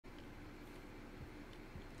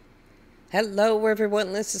Hello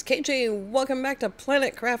everyone, this is KJ. Welcome back to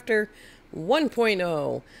Planet Crafter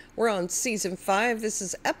 1.0. We're on Season 5. This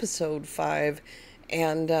is Episode 5.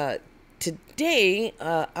 And today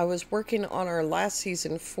I was working on our last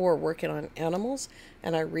Season 4, working on animals.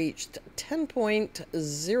 And I reached 10.02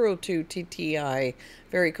 TTI.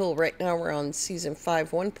 Very cool. Right now we're on Season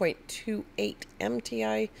 5, 1.28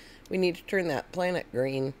 MTI. We need to turn that planet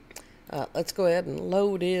green. Let's go ahead and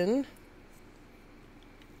load in.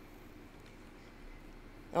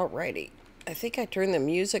 Alrighty, I think I turned the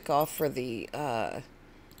music off for the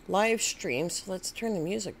live stream, so let's turn the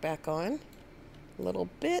music back on a little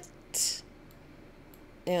bit.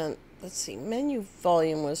 And let's see, menu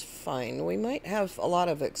volume was fine. We might have a lot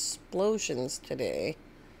of explosions today.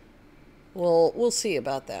 We'll see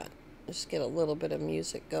about that. Just get a little bit of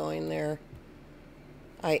music going there.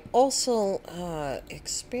 I also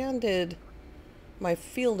expanded my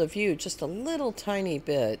field of view just a little tiny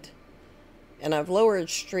bit. And I've lowered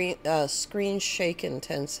screen shake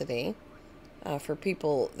intensity for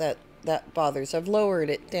people that bothers. I've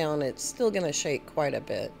lowered it down. It's still going to shake quite a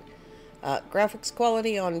bit. Graphics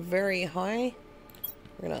quality on very high.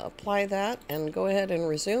 We're going to apply that and go ahead and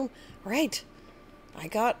resume. All right. I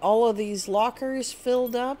got all of these lockers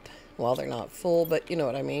filled up. Well, they're not full, but you know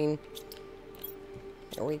what I mean.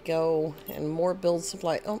 There we go. And more build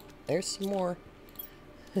supply. Oh, there's some more.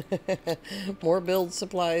 More build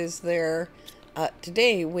supplies there.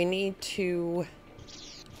 Today we need to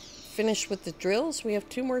finish with the drills. We have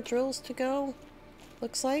 2 more drills to go,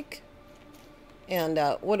 looks like. And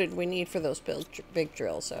what did we need for those big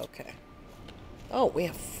drills? Okay. Oh, we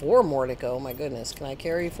have 4 more to go. My goodness, can I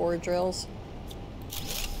carry 4 drills?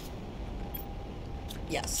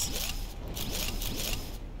 Yes.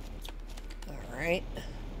 All right.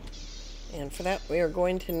 And for that, we are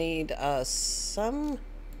going to need some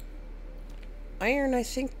iron, I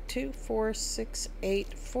think. 2, 4, 6,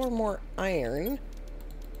 8, 4 more iron.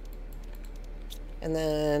 And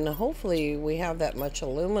then hopefully we have that much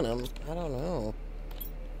aluminum. I don't know.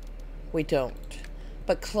 We don't.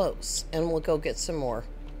 But close. And we'll go get some more.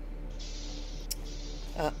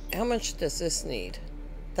 How much does this need?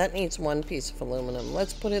 That needs 1 piece of aluminum.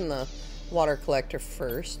 Let's put in the water collector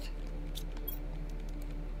first.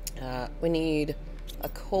 We need a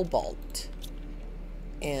cobalt.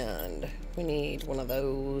 And we need one of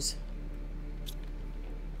those.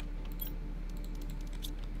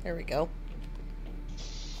 There we go.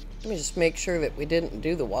 Let me just make sure that we didn't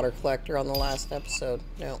do the water collector on the last episode.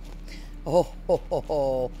 No. Oh, ho, ho,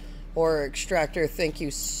 ho. Ore Extractor, thank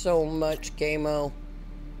you so much, Gamo.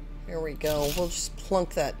 Here we go. We'll just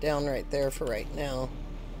plunk that down right there for right now.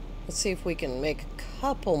 Let's see if we can make a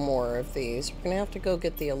couple more of these. We're going to have to go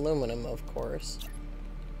get the aluminum, of course.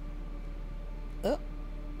 Oh.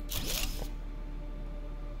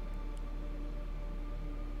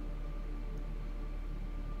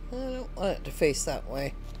 I don't want it to face that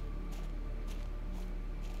way.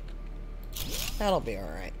 That'll be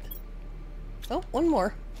alright. Oh, 1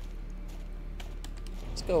 more.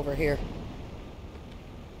 Let's go over here.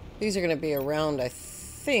 These are going to be around, I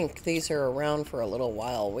think these are around for a little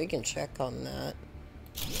while. We can check on that.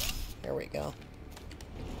 There we go.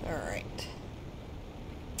 Alright.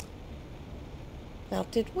 Now,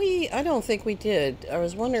 did we? I don't think we did. I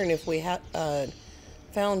was wondering if we had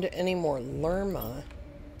found any more lerma.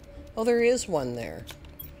 Oh, there is one there.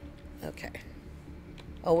 Okay.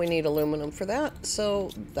 Oh, we need aluminum for that, so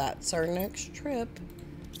that's our next trip.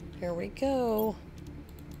 Here we go.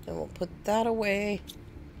 And we'll put that away.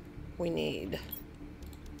 We need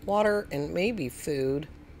water and maybe food.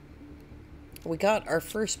 We got our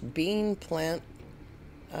first bean plant.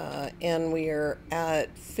 And we are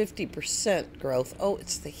at 50% growth. Oh,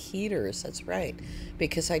 it's the heaters. That's right.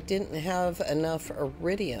 Because I didn't have enough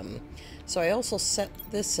iridium. So I also set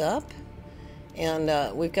this up.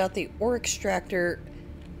 And we've got the ore extractor.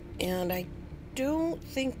 And I don't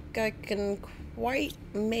think I can quite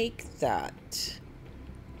make that.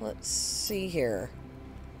 Let's see here.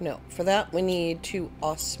 No, for that we need 2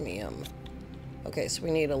 osmium. Okay, so we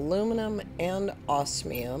need aluminum and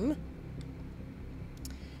osmium.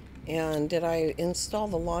 And did I install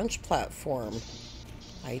the launch platform?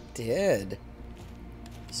 I did.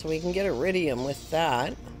 So we can get iridium with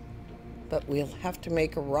that. But we'll have to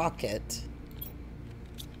make a rocket.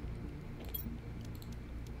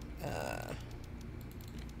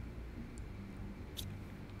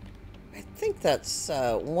 I think that's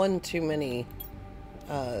 1 too many.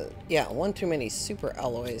 Yeah, 1 too many super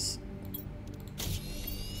alloys.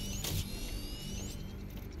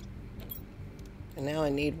 And now I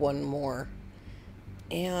need 1 more.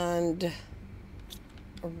 And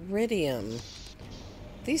iridium.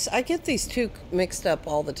 These, I get these two mixed up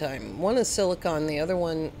all the time. One is silicon, the other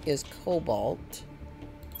one is cobalt.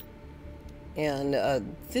 And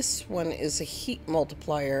this one is a heat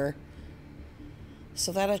multiplier,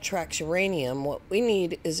 so that attracts uranium. What we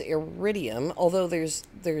need is iridium, although there's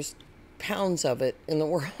pounds of it in the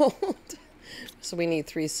world. So we need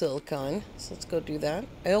 3 silicon. So let's go do that.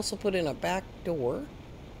 I also put in a back door.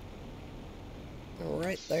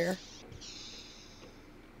 Right there.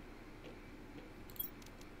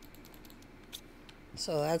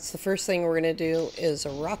 So that's the first thing we're going to do is a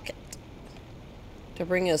rocket to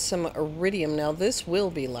bring us some iridium. Now this will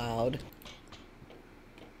be loud.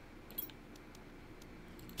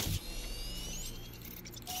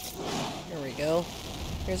 There we go.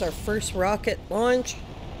 Here's our first rocket launch.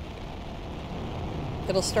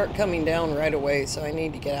 It'll start coming down right away, so I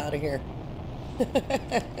need to get out of here.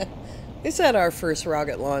 Is that our first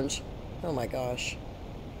rocket launch? Oh my gosh.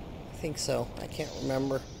 I think so. I can't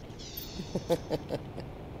remember.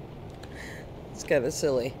 It's kind of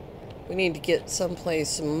silly. We need to get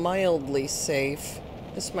someplace mildly safe.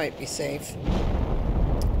 This might be safe.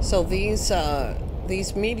 So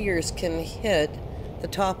these meteors can hit the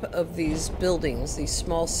top of these buildings, these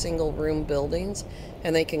small single room buildings,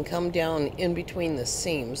 and they can come down in between the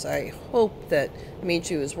seams. I hope that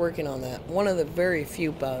Miju is working on that. One of the very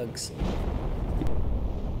few bugs.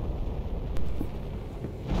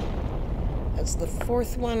 That's the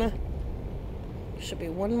 4th one. Should be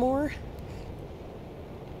one more.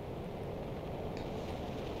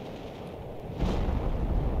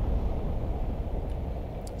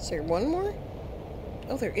 Is there one more?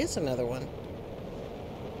 Oh, there is another one.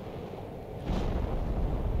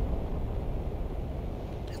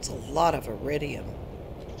 That's a lot of iridium.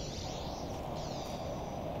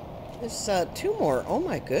 There's 2 more. Oh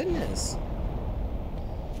my goodness.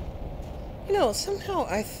 You know, somehow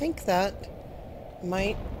I think that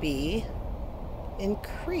might be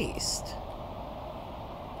increased.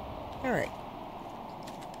 All right.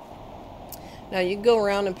 Now you can go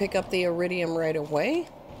around and pick up the iridium right away.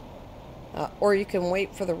 Or you can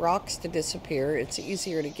wait for the rocks to disappear. It's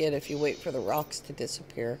easier to get if you wait for the rocks to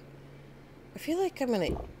disappear. I feel like I'm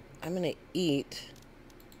gonna eat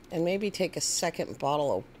and maybe take a second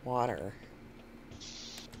bottle of water.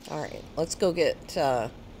 All right, let's go get.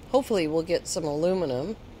 Hopefully, we'll get some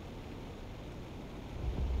aluminum.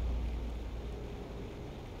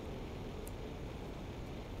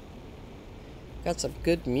 Got some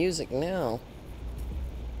good music now.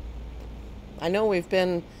 I know we've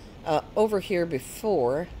been over here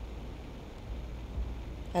before.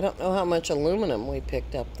 I don't know how much aluminum we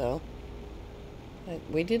picked up, though.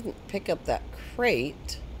 We didn't pick up that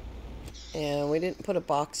crate, and we didn't put a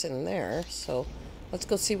box in there, so let's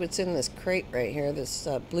go see what's in this crate right here, this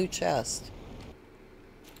blue chest.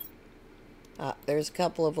 There's a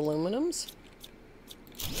couple of aluminums.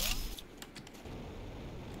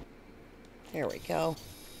 There we go.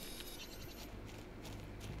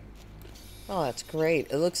 Oh, that's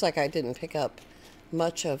great. It looks like I didn't pick up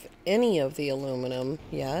much of any of the aluminum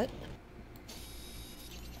yet.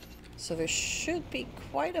 So there should be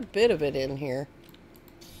quite a bit of it in here.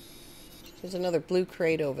 There's another blue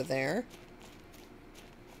crate over there.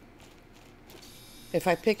 If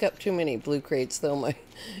I pick up too many blue crates, though, my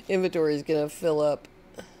inventory is going to fill up.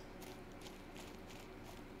 I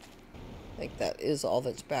think that is all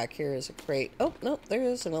that's back here is a crate. Oh, no, there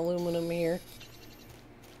is an aluminum here.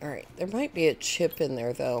 Alright, there might be a chip in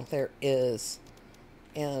there, though. There is.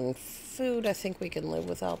 And food, I think we can live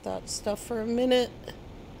without that stuff for a minute.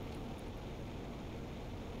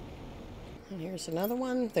 And here's another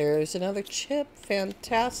one. There's another chip.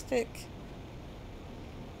 Fantastic.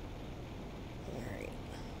 Alright.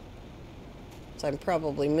 So I'm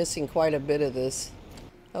probably missing quite a bit of this.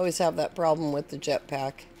 I always have that problem with the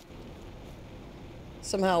jetpack.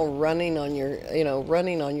 Somehow running on your,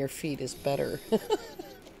 running on your feet is better.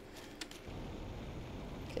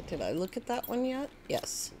 Okay, did I look at that one yet?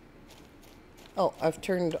 Yes. Oh, I've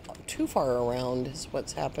turned too far around is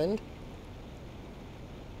what's happened.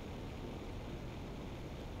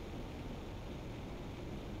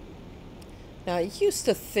 Now, I used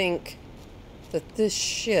to think that this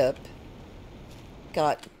ship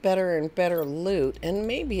got better and better loot, and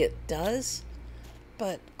maybe it does,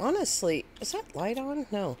 but honestly, is that light on?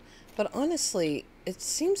 No. But honestly, it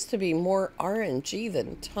seems to be more RNG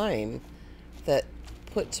than time that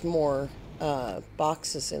puts more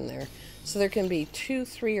boxes in there. So there can be 2,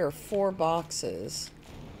 3, or 4 boxes.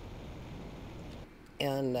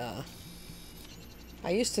 And I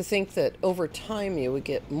used to think that over time you would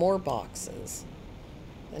get more boxes.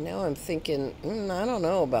 And now I'm thinking, I don't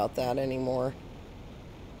know about that anymore.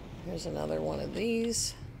 Here's another one of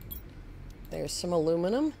these. There's some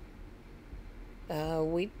aluminum.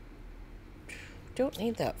 We don't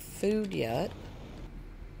need that food yet.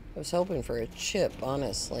 I was hoping for a chip,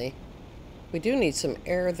 honestly. We do need some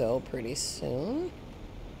air, though, pretty soon.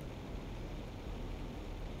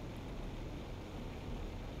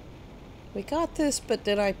 We got this, but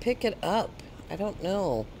did I pick it up? I don't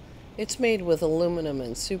know. It's made with aluminum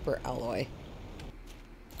and super alloy.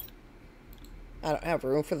 I don't have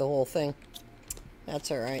room for the whole thing.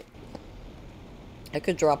 That's alright. I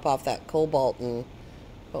could drop off that cobalt and...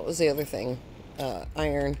 what was the other thing?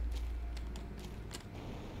 Iron.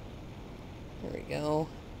 There we go.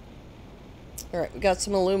 Alright, we got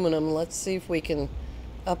some aluminum. Let's see if we can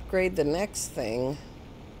upgrade the next thing.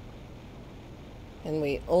 And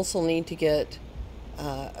we also need to get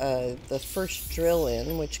the first drill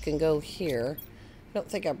in, which can go here. I don't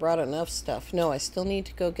think I brought enough stuff. No, I still need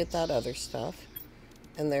to go get that other stuff.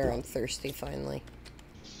 And there, I'm thirsty finally.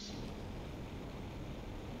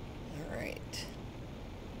 Alright.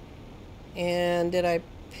 And did I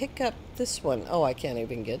pick up this one? Oh, I can't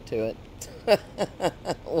even get to it.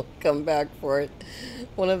 We'll come back for it.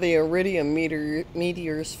 One of the iridium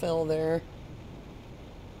meteors fell there.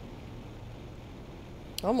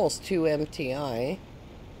 Almost 2 MTI.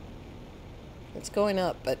 It's going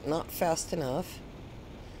up, but not fast enough.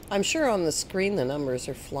 I'm sure on the screen the numbers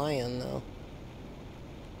are flying, though.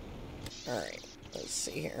 Alright, let's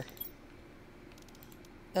see here.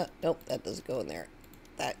 Nope, that doesn't go in there.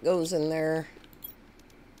 That goes in there.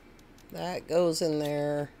 That goes in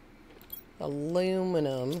there.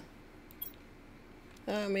 Aluminum.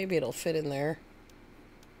 Maybe it'll fit in there.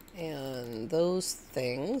 And those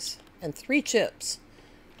things. And 3 chips.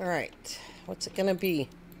 Alright, what's it gonna be?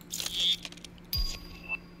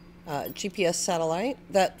 GPS satellite.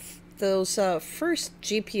 Those first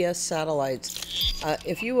GPS satellites,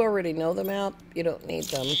 if you already know the map, you don't need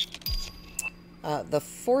them. The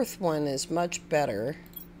 4th one is much better.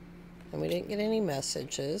 And we didn't get any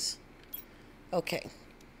messages. Okay.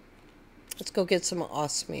 Let's go get some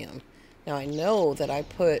osmium. Now I know that I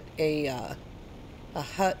put a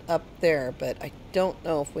hut up there, but I don't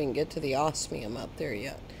know if we can get to the osmium up there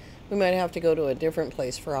yet. We might have to go to a different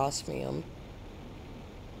place for osmium.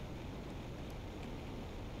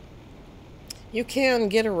 You can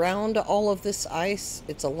get around all of this ice.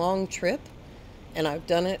 It's a long trip, and I've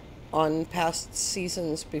done it on past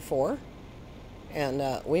seasons before. And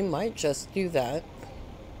we might just do that.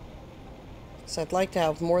 So I'd like to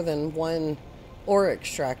have more than one ore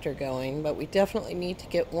extractor going, but we definitely need to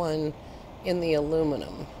get one in the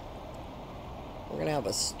aluminum. We're gonna have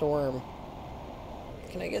a storm.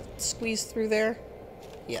 Can I get squeezed through there?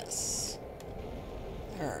 Yes.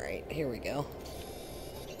 Alright, here we go.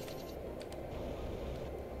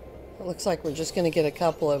 It looks like we're just gonna get a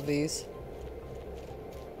couple of these.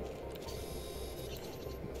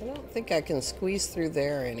 I don't think I can squeeze through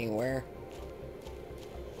there anywhere.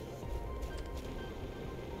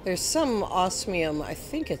 There's some osmium, I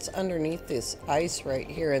think it's underneath this ice right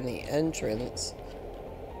here in the entrance.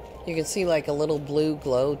 You can see like a little blue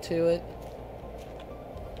glow to it.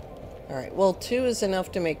 Alright, well 2 is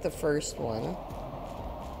enough to make the first one.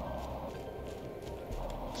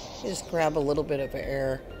 Just grab a little bit of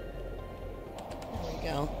air. There we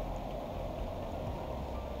go.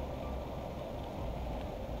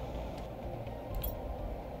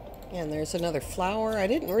 And there's another flower. I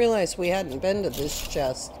didn't realize we hadn't been to this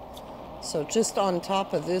chest. So just on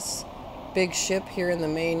top of this big ship here in the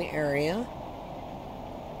main area.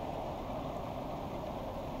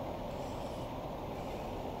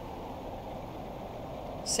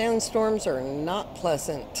 Sandstorms are not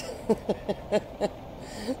pleasant.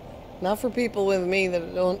 Not for people with me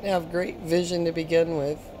that don't have great vision to begin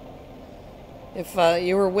with. If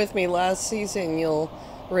you were with me last season, you'll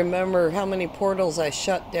remember how many portals I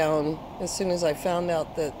shut down as soon as I found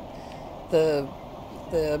out that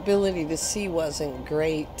the ability to see wasn't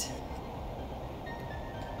great.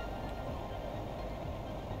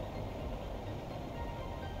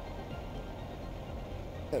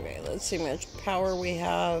 Okay, let's see how much power we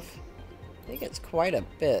have. I think it's quite a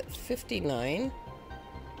bit. 59.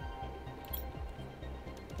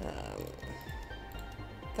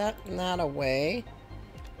 That and that away.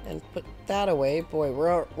 And put that away. Boy,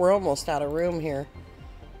 we're almost out of room here.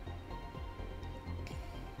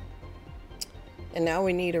 And now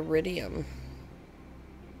we need iridium,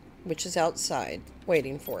 which is outside,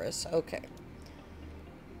 waiting for us. Okay.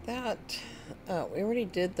 That, we already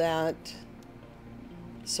did that.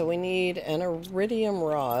 So we need an iridium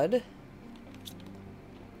rod.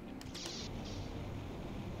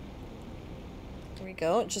 There we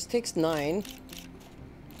go. It just takes 9.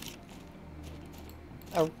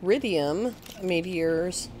 Iridium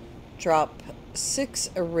meteors drop 6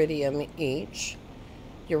 iridium each.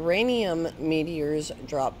 Uranium meteors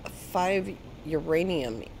drop 5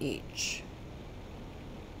 uranium each.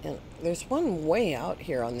 And there's one way out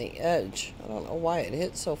here on the edge. I don't know why it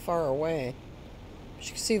hit so far away. You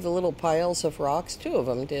can see the little piles of rocks. 2 of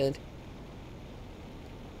them did.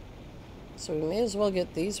 So we may as well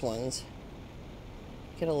get these ones.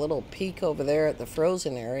 Get a little peek over there at the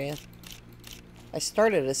frozen area. I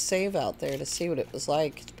started a save out there to see what it was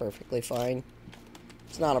like. It's perfectly fine.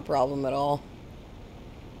 It's not a problem at all.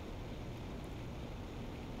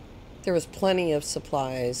 There was plenty of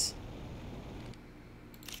supplies.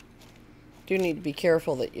 Do need to be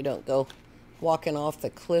careful that you don't go walking off the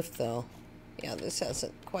cliff, though. Yeah, this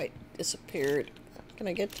hasn't quite disappeared. Can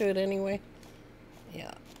I get to it anyway?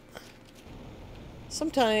 Yeah.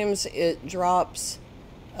 Sometimes it drops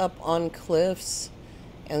up on cliffs,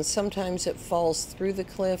 and sometimes it falls through the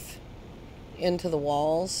cliff into the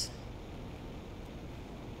walls.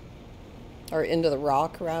 Or into the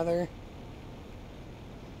rock, rather.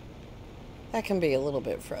 That can be a little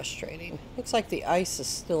bit frustrating. Looks like the ice is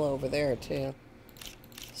still over there, too.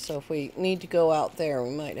 So if we need to go out there, we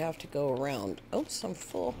might have to go around. Oh, I'm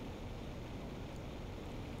full.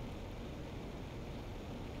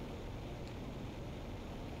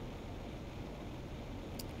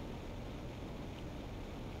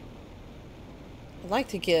 I'd like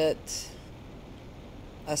to get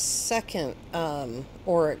a second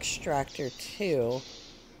ore extractor, too.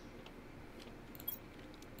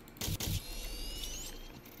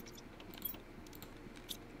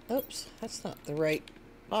 Oops, that's not the right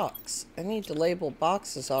box. I need to label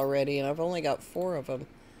boxes already, and I've only got 4 of them.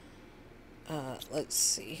 Let's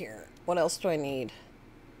see here. What else do I need?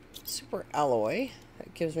 Super alloy.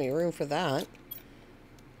 That gives me room for that.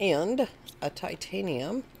 And a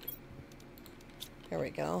titanium. There we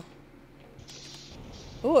go.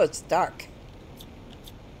 Ooh, it's dark.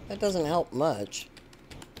 That doesn't help much.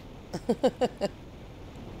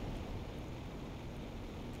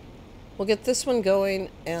 We'll get this one going,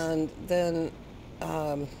 and then,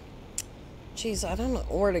 geez, I don't know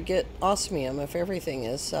where to get osmium if everything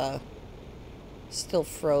is still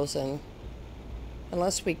frozen.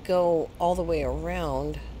 Unless we go all the way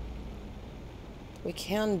around. We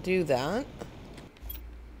can do that.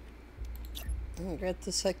 I'll get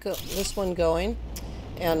this one going.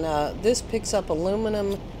 And this picks up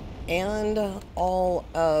aluminum and all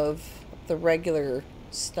of the regular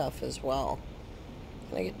stuff as well.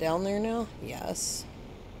 Can I get down there now? Yes.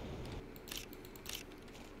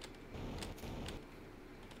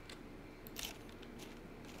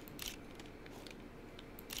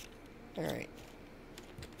 Alright.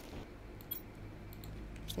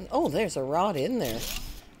 Oh, there's a rod in there.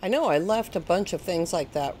 I know I left a bunch of things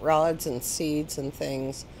like that, rods and seeds and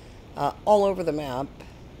things, all over the map.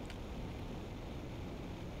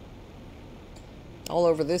 All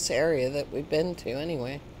over this area that we've been to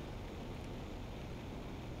anyway.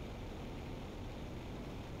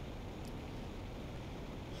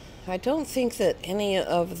 I don't think that any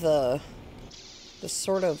of the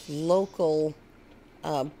sort of local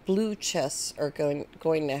blue chests are going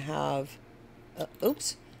to have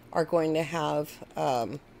are going to have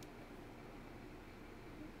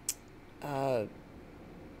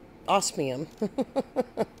osmium.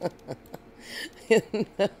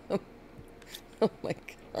 Oh my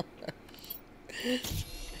gosh.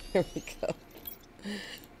 There we go.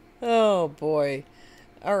 Oh boy.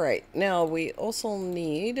 Alright, now we also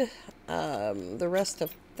need the rest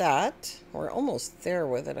of that. We're almost there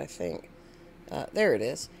with it, I think. There it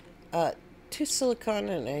is. 2 silicon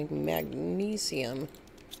and a magnesium.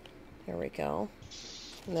 There we go.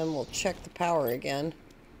 And then we'll check the power again.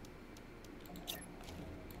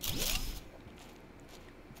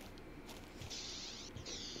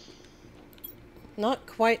 Not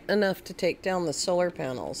quite enough to take down the solar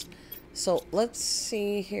panels. So let's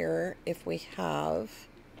see here if we have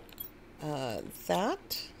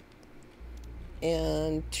that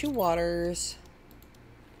and 2 waters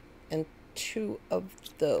and 2 of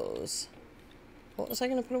those. What was I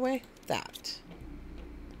going to put away? That.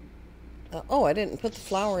 Oh, I didn't put the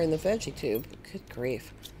flour in the veggie tube. Good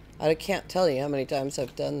grief. I can't tell you how many times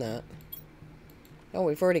I've done that. Oh,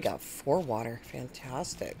 we've already got 4 water.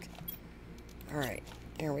 Fantastic. Alright,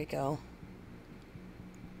 here we go.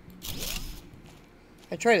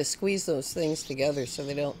 I try to squeeze those things together so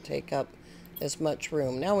they don't take up as much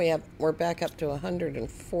room. Now we're back up to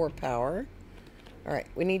 104 power. Alright,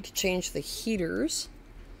 we need to change the heaters.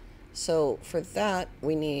 So for that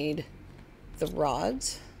we need the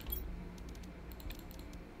rods.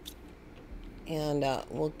 And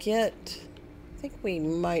we'll get think we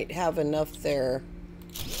might have enough there.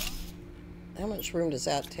 How much room does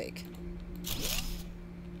that take?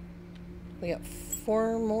 We got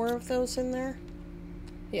 4 more of those in there?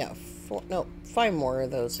 Yeah, 5 more of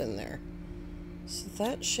those in there. So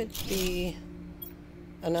that should be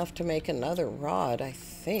enough to make another rod, I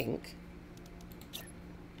think.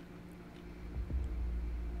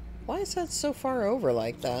 Why is that so far over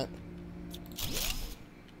like that?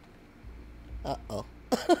 Uh-oh.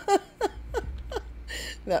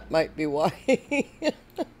 That might be why.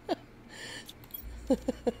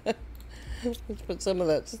 Let's put some of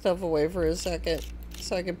that stuff away for a second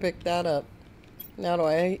so I can pick that up. Now do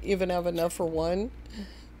I even have enough for one?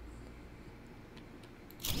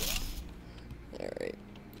 Alright.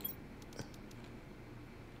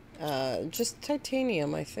 Just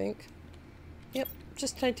titanium, I think. Yep,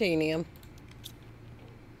 just titanium.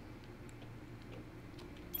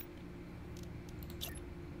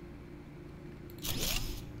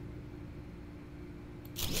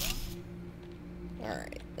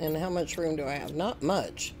 Alright, and how much room do I have? Not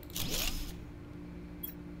much.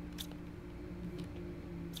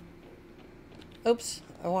 Oops,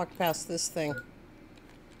 I walked past this thing.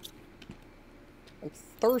 I'm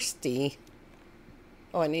thirsty.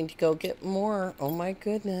 Oh, I need to go get more. Oh my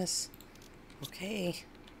goodness. Okay.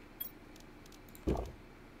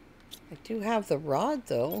 I do have the rod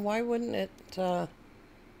though. Why wouldn't it, I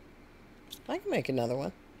can make another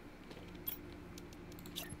one.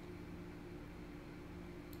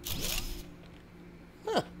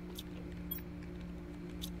 Huh.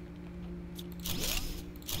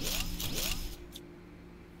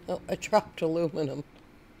 Oh, I dropped aluminum.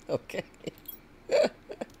 Okay. Let's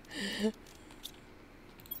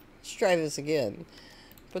try this again.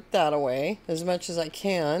 Put that away as much as I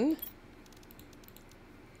can.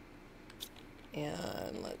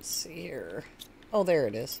 And let's see here. Oh, there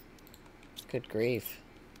it is. Good grief.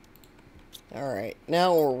 Alright,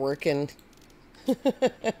 now we're working.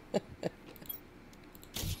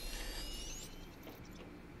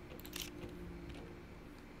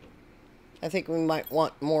 I think we might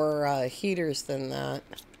want more heaters than that.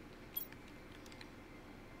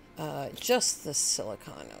 Just the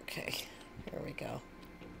silicone. Okay, there we go.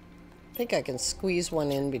 I think I can squeeze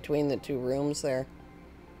one in between the 2 rooms there.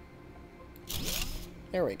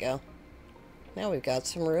 There we go. Now we've got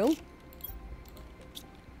some room.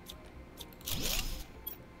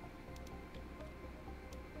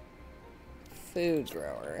 Food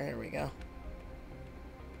grower. There we go.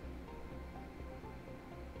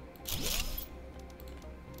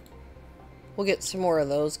 We'll get some more of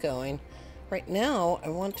those going. Right now, I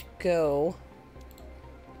want to go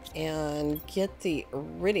and get the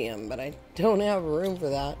iridium, but I don't have room for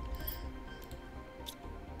that.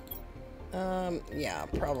 Yeah,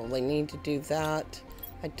 probably need to do that.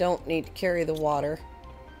 I don't need to carry the water.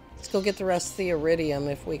 Let's go get the rest of the iridium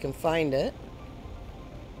if we can find it.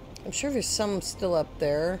 I'm sure there's some still up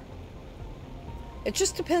there. It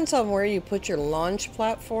just depends on where you put your launch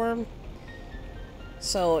platform.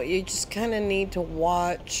 So you just kind of need to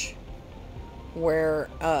watch where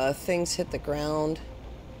things hit the ground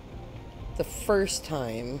the first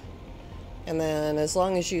time. And then as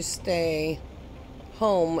long as you stay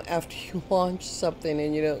home after you launch something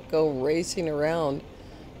and you don't go racing around,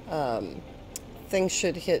 things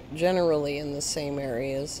should hit generally in the same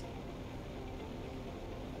areas.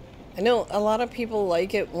 I know a lot of people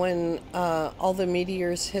like it when all the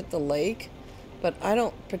meteors hit the lake, but I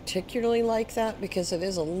don't particularly like that because it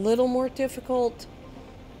is a little more difficult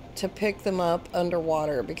to pick them up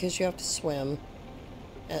underwater because you have to swim.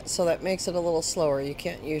 So that makes it a little slower. You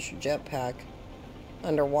can't use your jetpack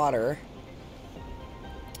underwater.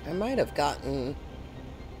 I might have gotten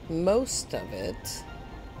most of it.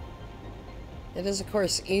 It is, of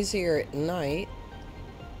course, easier at night.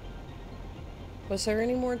 Was there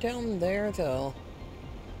any more down there, though?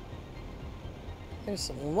 There's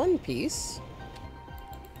one piece.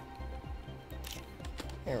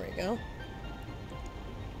 There we go.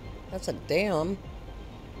 That's a dam.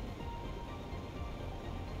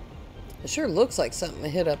 It sure looks like something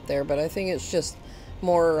hit up there, but I think it's just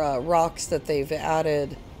more rocks that they've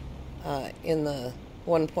added in the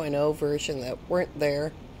 1.0 version that weren't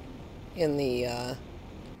there in the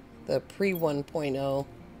pre-1.0.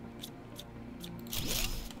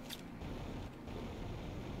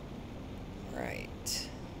 Right.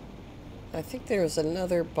 I think there's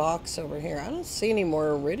another box over here. I don't see any more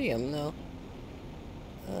iridium, though.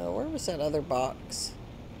 Where was that other box?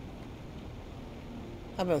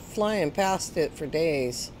 I've been flying past it for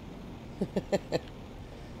days.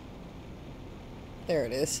 There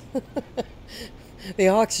it is. The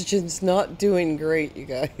oxygen's not doing great, you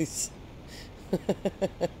guys.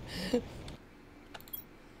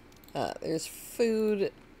 There's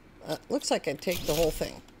food. Looks like I'd take the whole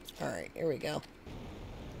thing. Alright, here we go.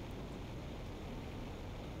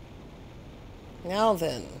 Now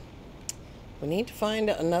then, we need to find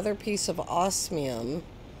another piece of osmium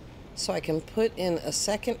so I can put in a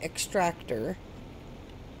second extractor.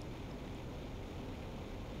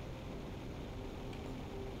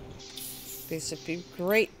 These would be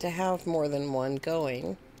great to have more than one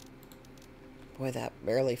going. Boy, that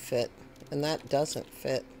barely fit. And that doesn't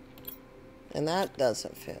fit. And that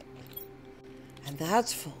doesn't fit. And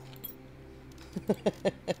that's full.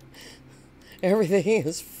 Everything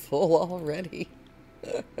is full already.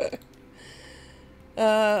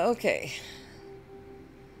 Okay.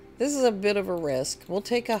 This is a bit of a risk. We'll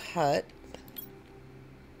take a hut.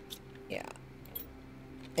 Yeah.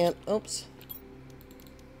 And, oops.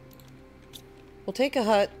 We'll take a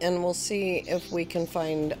hut and we'll see if we can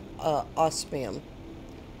find osmium.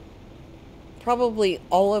 Probably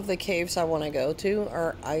all of the caves I want to go to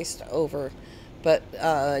are iced over. But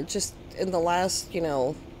just in the last, you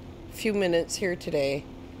know, few minutes here today,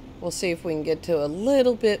 we'll see if we can get to a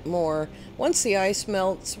little bit more. Once the ice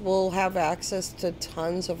melts, we'll have access to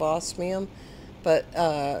tons of osmium. But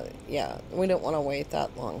yeah, we don't want to wait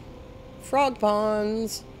that long. Frog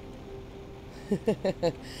ponds!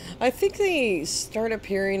 I think they start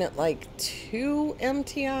appearing at like 2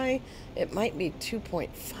 MTI. It might be 2.5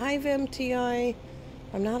 MTI.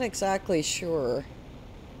 I'm not exactly sure.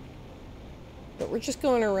 But we're just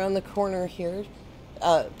going around the corner here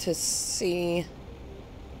to see.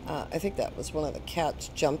 I think that was one of the cats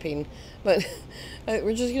jumping. But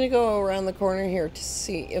we're just going to go around the corner here to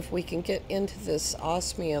see if we can get into this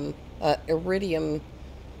osmium, iridium,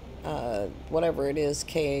 whatever it is,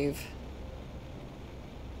 cave.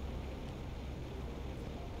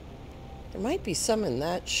 There might be some in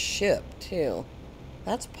that ship, too.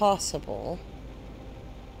 That's possible.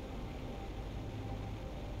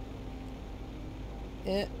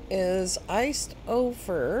 It is iced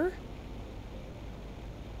over.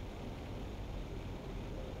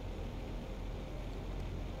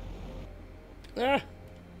 Ah,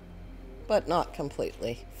 but not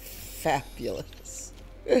completely. Fabulous.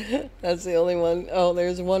 That's the only one. Oh,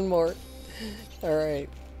 there's one more. All right.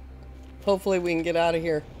 Hopefully we can get out of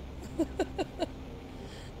here.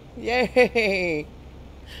 Yay!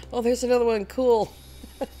 Oh, there's another one. Cool.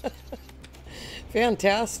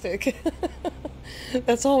 Fantastic.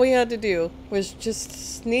 That's all we had to do, was just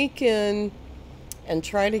sneak in and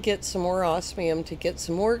try to get some more osmium to get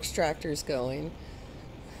some more extractors going.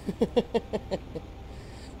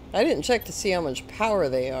 I didn't check to see how much power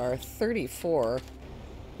they are. 34.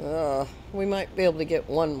 We might be able to get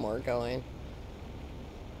one more going.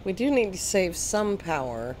 We do need to save some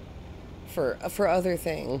power for other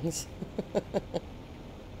things.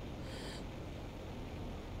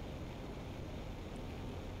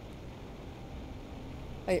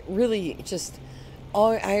 I really just,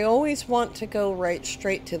 I always want to go right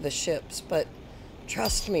straight to the ships, but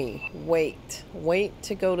trust me, wait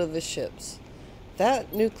to go to the ships.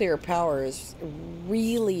 That nuclear power is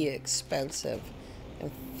really expensive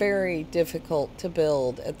and very difficult to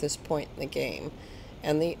build at this point in the game.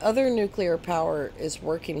 And the other nuclear power is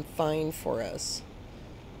working fine for us.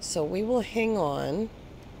 So we will hang on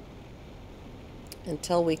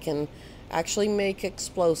until we can actually make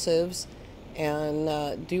explosives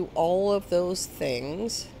and do all of those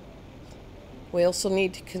things. We also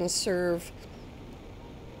need to conserve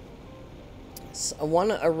one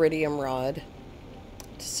iridium rod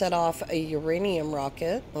to set off a uranium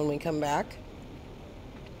rocket when we come back.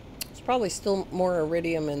 There's probably still more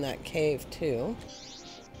iridium in that cave too.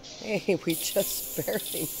 Hey, we just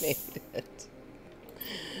barely made it.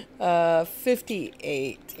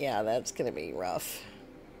 58. Yeah, that's going to be rough.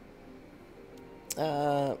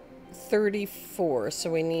 34.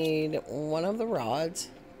 So we need one of the rods.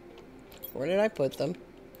 Where did I put them?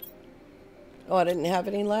 Oh, I didn't have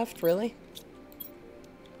any left? Really?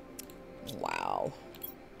 Wow.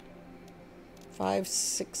 5,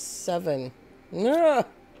 6, 7. No!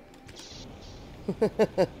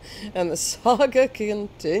 And the saga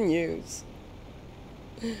continues.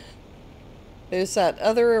 There's that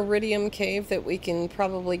other iridium cave that we can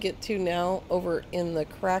probably get to now over in the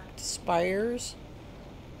cracked spires.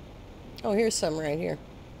 Oh, here's some right here.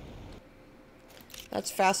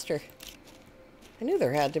 That's faster. I knew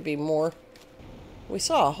there had to be more. We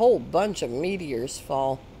saw a whole bunch of meteors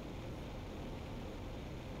fall.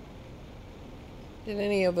 Did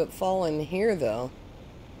any of it fall in here, though?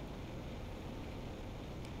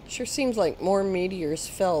 Sure seems like more meteors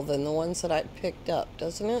fell than the ones that I picked up,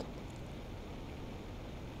 doesn't it?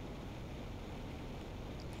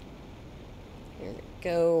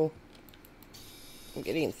 go. I'm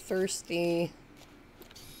getting thirsty.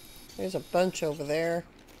 There's a bunch over there.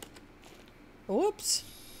 Whoops.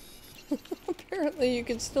 Apparently you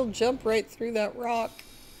can still jump right through that rock.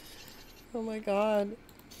 Oh my god.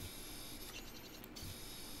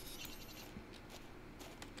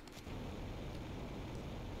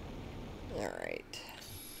 Alright.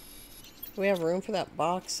 Do we have room for that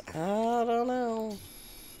box? I don't know.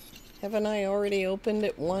 Haven't I already opened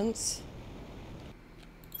it once?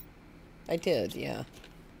 I did, yeah.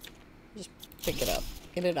 Just pick it up.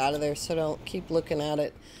 Get it out of there so don't keep looking at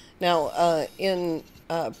it. Now, in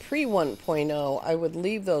pre 1.0, I would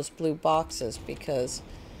leave those blue boxes because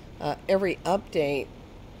every update,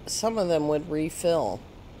 some of them would refill.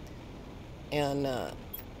 And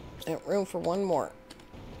room for one more.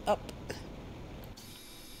 Up.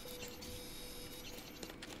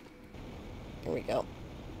 Here we go.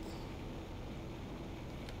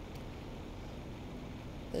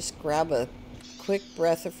 Just grab a quick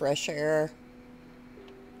breath of fresh air.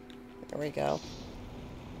 There we go.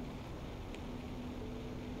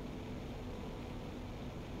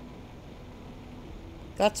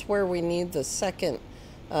 That's where we need the second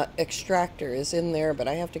extractor is in there, but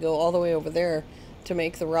I have to go all the way over there to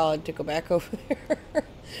make the rod to go back over there.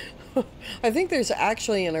 I think there's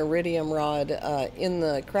actually an iridium rod in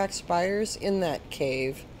the cracked spires in that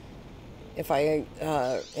cave. If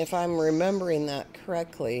I'm remembering that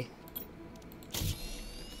correctly.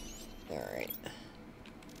 Alright.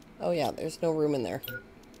 Oh yeah, there's no room in there.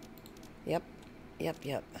 Yep.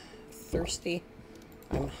 Thirsty.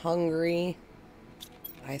 I'm hungry.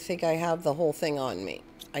 I think I have the whole thing on me.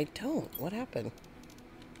 I don't. What happened?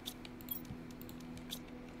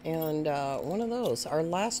 And one of those. Our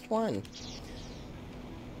last one.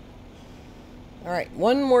 Alright,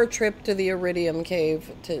 one more trip to the iridium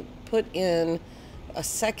cave to put in a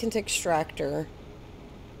second extractor.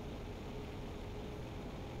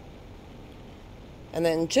 And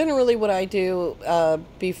then generally what I do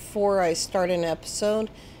before I start an episode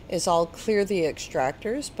is I'll clear the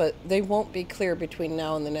extractors, but they won't be clear between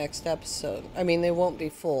now and the next episode. I mean, they won't be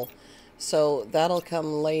full. So that'll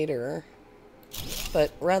come later.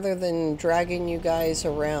 But rather than dragging you guys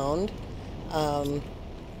around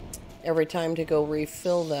every time to go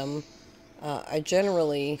refill them, I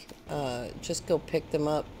generally just go pick them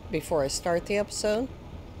up before I start the episode.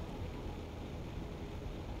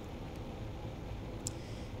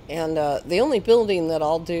 And the only building that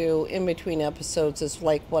I'll do in between episodes is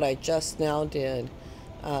like what I just now did.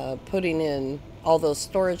 Putting in all those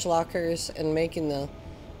storage lockers and making the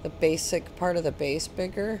basic part of the base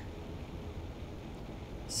bigger.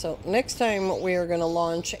 So next time we are going to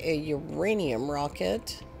launch a uranium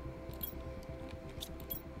rocket.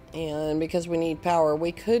 And because we need power,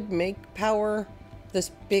 we could make power,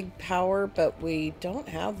 this big power, but we don't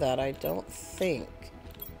have that, I don't think.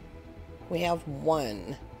 We have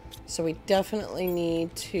one. So we definitely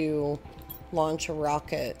need to launch a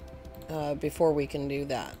rocket before we can do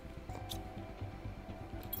that.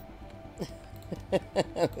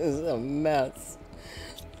 This is a mess.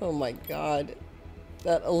 Oh my god.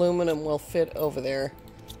 That aluminum will fit over there.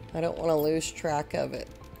 I don't want to lose track of it.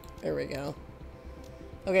 There we go.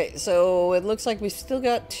 Okay, so it looks like we still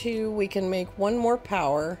got two. We can make one more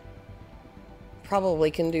power. Probably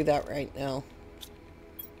can do that right now.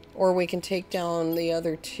 Or we can take down the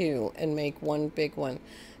other two and make one big one.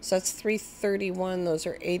 So that's 331. Those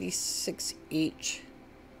are 86 each.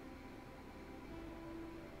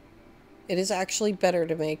 It is actually better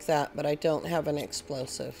to make that, but I don't have an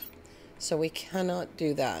explosive. So we cannot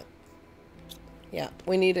do that. Yeah,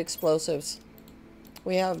 we need explosives.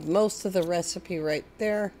 We have most of the recipe right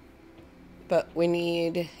there. But we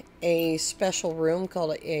need a special room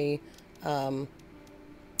called a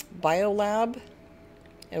biolab.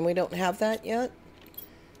 And we don't have that yet.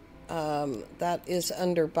 That is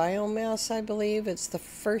under biomass, I believe. It's the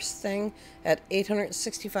first thing at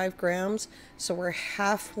 865 grams. So we're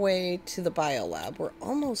halfway to the biolab. We're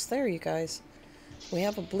almost there, you guys. We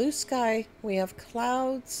have a blue sky. We have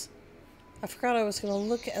clouds. I forgot I was going to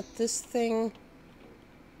look at this thing.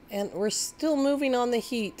 And we're still moving on the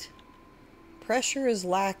heat. Pressure is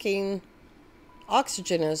lacking.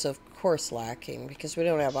 Oxygen is, of course, lacking because we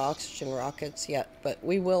don't have oxygen rockets yet, but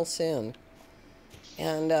we will soon.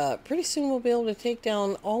 And pretty soon we'll be able to take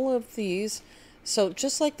down all of these. So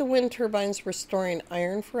just like the wind turbines were storing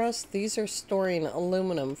iron for us, these are storing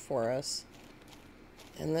aluminum for us.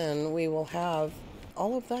 And then we will have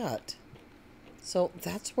all of that. So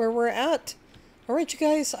that's where we're at. All right, you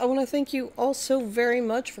guys, I want to thank you all so very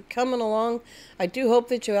much for coming along. I do hope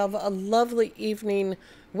that you have a lovely evening.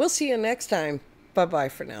 We'll see you next time. Bye-bye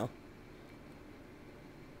for now.